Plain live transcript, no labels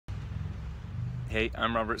Hey,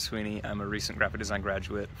 I'm Robert Sweeney. I'm a recent graphic design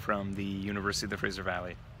graduate from the University of the Fraser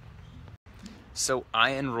Valley. So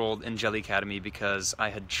I enrolled in Jelly Academy because I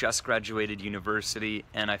had just graduated university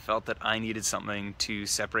and I felt that I needed something to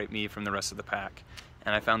separate me from the rest of the pack.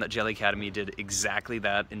 And I found that Jelly Academy did exactly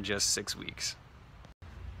that in just 6 weeks.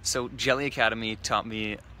 So Jelly Academy taught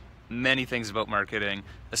me many things about marketing,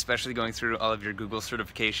 especially going through all of your Google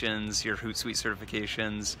certifications, your Hootsuite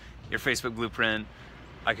certifications, your Facebook blueprint.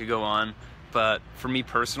 I could go on. But for me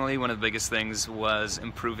personally, one of the biggest things was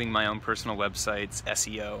improving my own personal website's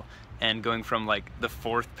SEO and going from like the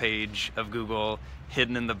 4th page of Google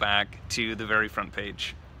hidden in the back to the very front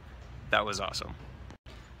page. That was awesome.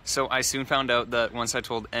 So I soon found out that once I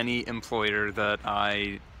told any employer that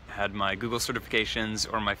I had my Google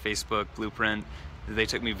certifications or my Facebook blueprint, they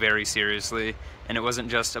took me very seriously. And it wasn't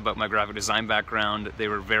just about my graphic design background, they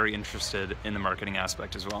were very interested in the marketing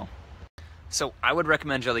aspect as well. So I would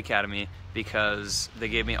recommend Jelly Academy because they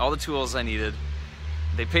gave me all the tools I needed,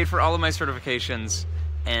 they paid for all of my certifications,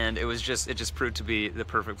 and it just proved to be the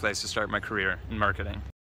perfect place to start my career in marketing.